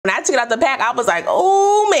When I took it out the pack, I was like,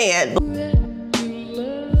 oh man.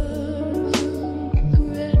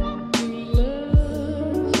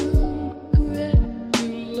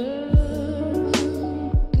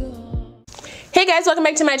 Hey guys, welcome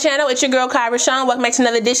back to my channel. It's your girl KIE RASHON. Welcome back to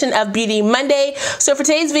another edition of Beauty Monday. So for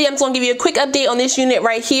today's video, I'm just going to give you a quick update on this unit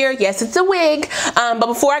right here. Yes, it's a wig. But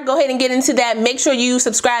before I go ahead and get into that, make sure you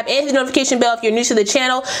subscribe and hit the notification bell if you're new to the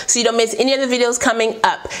channel so you don't miss any other videos coming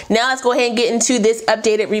up. Now let's go ahead and get into this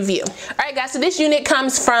updated review. Alright guys, so this unit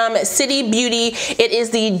comes from CitiBeauty. It is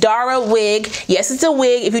the DARA Wig. Yes, it's a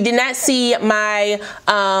wig. If you did not see my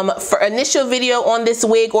initial video on this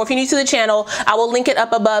wig, or if you're new to the channel, I will link it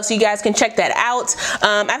up above so you guys can check that out.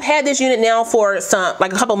 I've had this unit now for a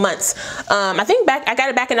couple months. I think I got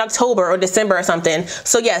it back in October or December or something.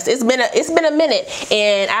 So yes, it's been a minute,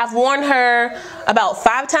 and I've worn her about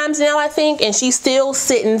 5 times now, I think, and she's still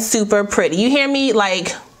sitting super pretty. You hear me?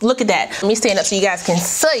 Like, look at that. Let me stand up so you guys can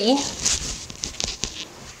see.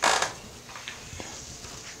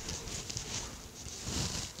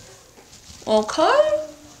 Okay.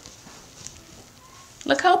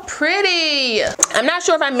 Look how pretty. I'm not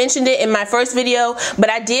sure if I mentioned it in my first video, but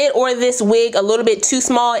I did order this wig a little bit too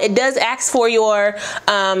small. It does ask for your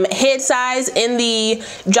head size in the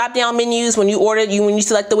drop down menus when you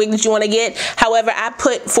select the wig that you want to get. However, I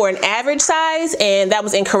put for an average size and that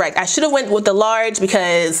was incorrect. I should have went with the large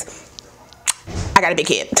because I got a big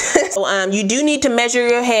head. So you do need to measure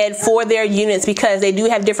your head for their units because they do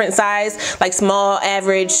have different size, like small,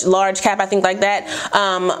 average, large cap, I think, like that.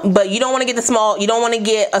 But you don't want to get the small, you don't want to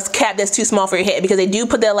get a cap that's too small for your head because they do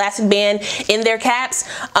put the elastic band in their caps.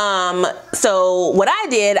 So what I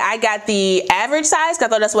did, I got the average size because I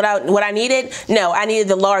thought that's what I needed. No, I needed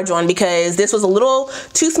the large one because this was a little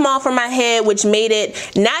too small for my head, which made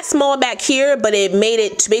it not small back here, but it made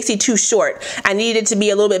it basically too short. I needed it to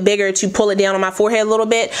be a little bit bigger to pull it down on my forehead a little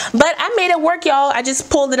bit, but I made it work, y'all. I just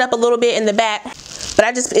pulled it up a little bit in the back, but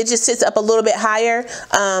it just sits up a little bit higher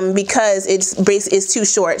because it's too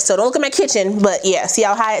short. So don't look at my kitchen, but yeah, see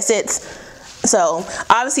how high it sits? So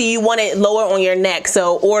obviously you want it lower on your neck,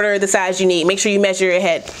 so order the size you need. Make sure you measure your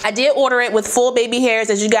head. I did order it with full baby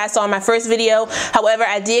hairs, as you guys saw in my first video. However,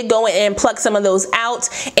 I did go in and pluck some of those out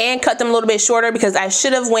and cut them a little bit shorter because I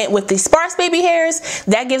should have went with the sparse baby hairs.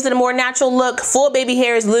 That gives it a more natural look. Full baby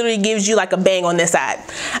hairs literally gives you like a bang on this side.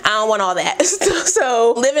 I don't want all that.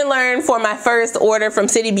 So live and learn for my first order from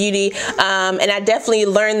CitiBeauty, and I definitely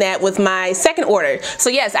learned that with my second order.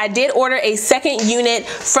 So yes, I did order a second unit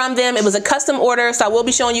from them. It was a custom order, so I will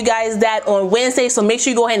be showing you guys that on Wednesday, so make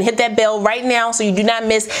sure you go ahead and hit that bell right now so you do not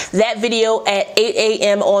miss that video at 8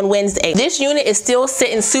 a.m. on Wednesday. This unit is still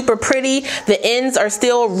sitting super pretty. The ends are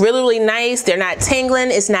still really nice. They're not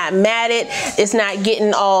tangling, it's not matted, it's not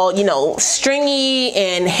getting all, you know, stringy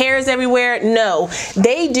and hairs everywhere. No,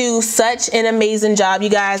 they do such an amazing job, you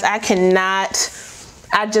guys. I can't.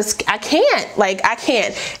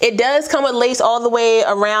 It does come with lace all the way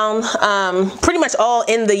around, pretty much all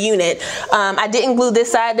in the unit. I didn't glue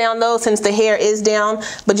this side down though, since the hair is down,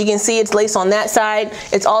 but you can see it's lace on that side.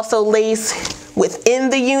 It's also lace within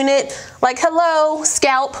the unit. Like, hello,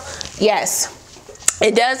 scalp. Yes.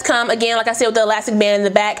 It does come, again, like I said, with the elastic band in the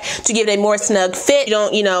back to give it a more snug fit. You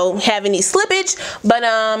don't, you know, have any slippage, but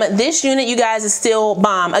this unit, you guys, is still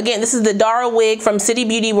bomb. Again, this is the DARA Wig from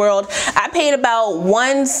CitiBeauty World. I paid about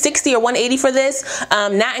 $160 or $180 for this,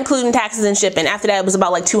 not including taxes and shipping. After that, it was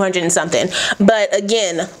about like 200 and something. But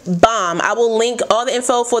again, bomb. I will link all the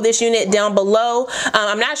info for this unit down below.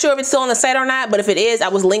 I'm not sure if it's still on the site or not, but if it is, I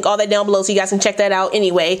will link all that down below so you guys can check that out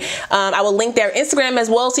anyway. I will link their Instagram as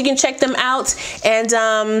well so you can check them out. And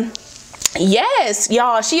yes,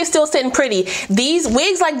 y'all, she is still sitting pretty. These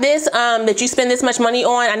wigs like this that you spend this much money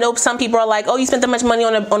on, I know some people are like, oh, you spent that much money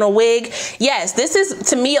on a wig. Yes, this is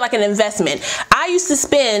to me like an investment. I used to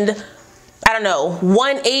spend, I don't know,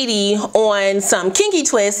 $180 on some kinky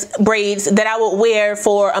twist braids that I would wear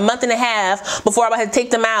for a month and a half before I had to take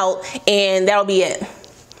them out, and that'll be it.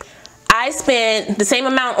 I spent the same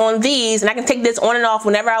amount on these, and I can take this on and off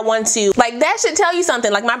whenever I want to. Like, that should tell you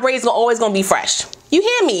something. Like, my braids are always gonna be fresh. You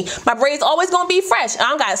hear me? My braids always gonna be fresh. I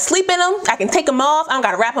don't gotta sleep in them. I can take them off. I don't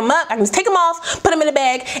gotta wrap them up. I can just take them off, put them in a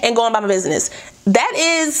bag, and go on about my business.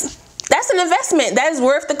 That's an investment. That is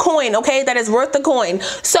worth the coin, okay? That is worth the coin.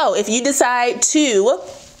 So if you decide to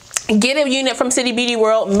get a unit from CitiBeauty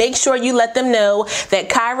World, make sure you let them know that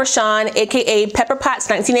KIE RASHON, aka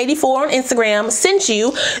PepperPots1984 on Instagram, sent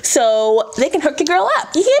you, so they can hook your girl up.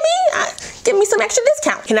 You hear me? Give me some extra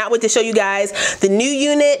discount. Cannot wait to show you guys the new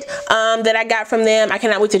unit that I got from them. I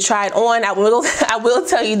cannot wait to try it on. I will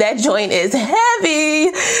tell you that joint is heavy.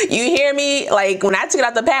 You hear me? Like when I took it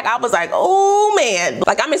out the pack, I was like, oh man.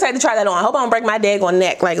 Like I'm excited to try that on. I hope I don't break my daggone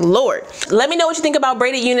neck. Like Lord. Let me know what you think about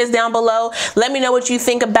braided units down below. Let me know what you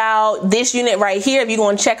think about this unit right here. If you're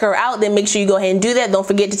going to check her out, then make sure you go ahead and do that. Don't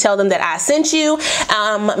forget to tell them that I sent you.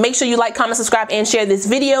 Make sure you like, comment, subscribe, and share this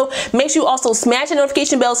video. Make sure you also smash the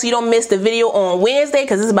notification bell so you don't miss the video on Wednesday,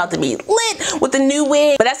 because it's about to be lit with the new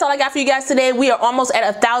wig. But that's all I got for you guys today. We are almost at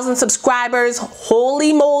 1,000 subscribers.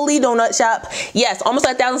 Holy moly, donut shop. Yes, almost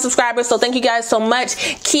at 1,000 subscribers. So thank you guys so much.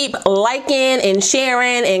 Keep liking and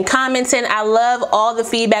sharing and commenting. I love all the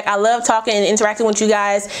feedback. I love talking and interacting with you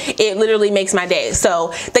guys. It literally makes my day.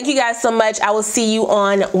 So thank you guys so much. I will see you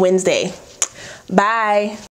on Wednesday. Bye.